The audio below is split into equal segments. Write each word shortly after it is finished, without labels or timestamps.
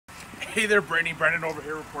Hey there, Brittany. Brendan over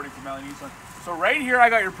here reporting from LA Nissan. So right here, I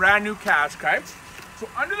got your brand new Qash, okay? So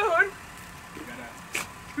under the hood, you got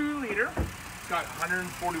a 2-liter. It's got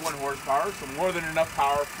 141 horsepower, so more than enough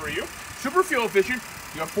power for you. Super fuel efficient.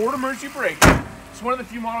 You got 4 emergency brakes. It's one of the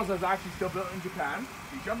few models that's actually still built in Japan.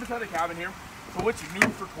 You jump inside the cabin here. So what's new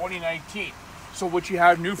for 2019? So what you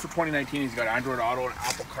have new for 2019 is you got Android Auto and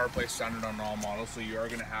Apple CarPlay standard on all models, so you are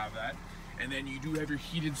going to have that. And then you do have your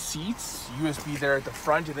heated seats, USB there at the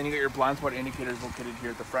front, and then you got your blind spot indicators located here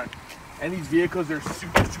at the front. And these vehicles are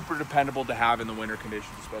super dependable to have in the winter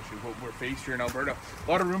conditions, especially what we're faced here in Alberta. A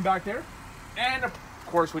lot of room back there. And of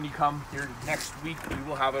course, when you come here next week, we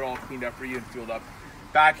will have it all cleaned up for you and filled up.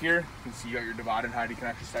 Back here, you can see you got your divide and height. You can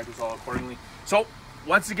actually stack this all accordingly. So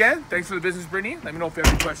once again, thanks for the business, Brittany. Let me know if you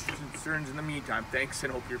have any questions and concerns in the meantime. Thanks,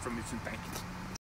 and hope to hear from you soon. Thank you.